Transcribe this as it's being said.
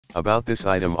About this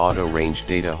item: auto range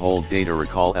data, hold data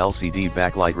recall, LCD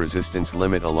backlight, resistance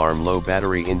limit, alarm, low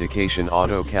battery indication,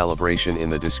 auto calibration. In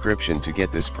the description to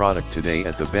get this product today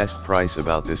at the best price.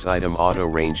 About this item: auto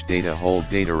range data, hold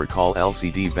data recall,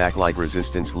 LCD backlight,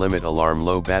 resistance limit, alarm,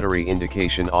 low battery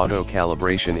indication, auto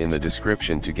calibration. In the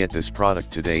description to get this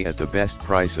product today at the best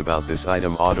price. About this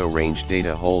item: auto range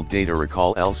data, hold data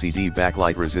recall, LCD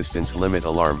backlight, resistance limit,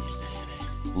 alarm,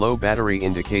 low battery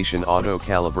indication, auto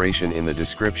calibration. In the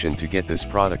description to get this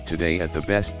product today at the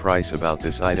best price. About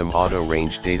this item: auto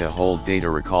range data, hold data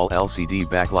recall, LCD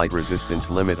backlight, resistance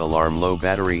limit, alarm, low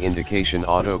battery indication,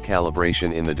 auto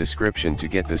calibration. In the description to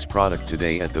get this product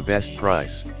today at the best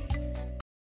price.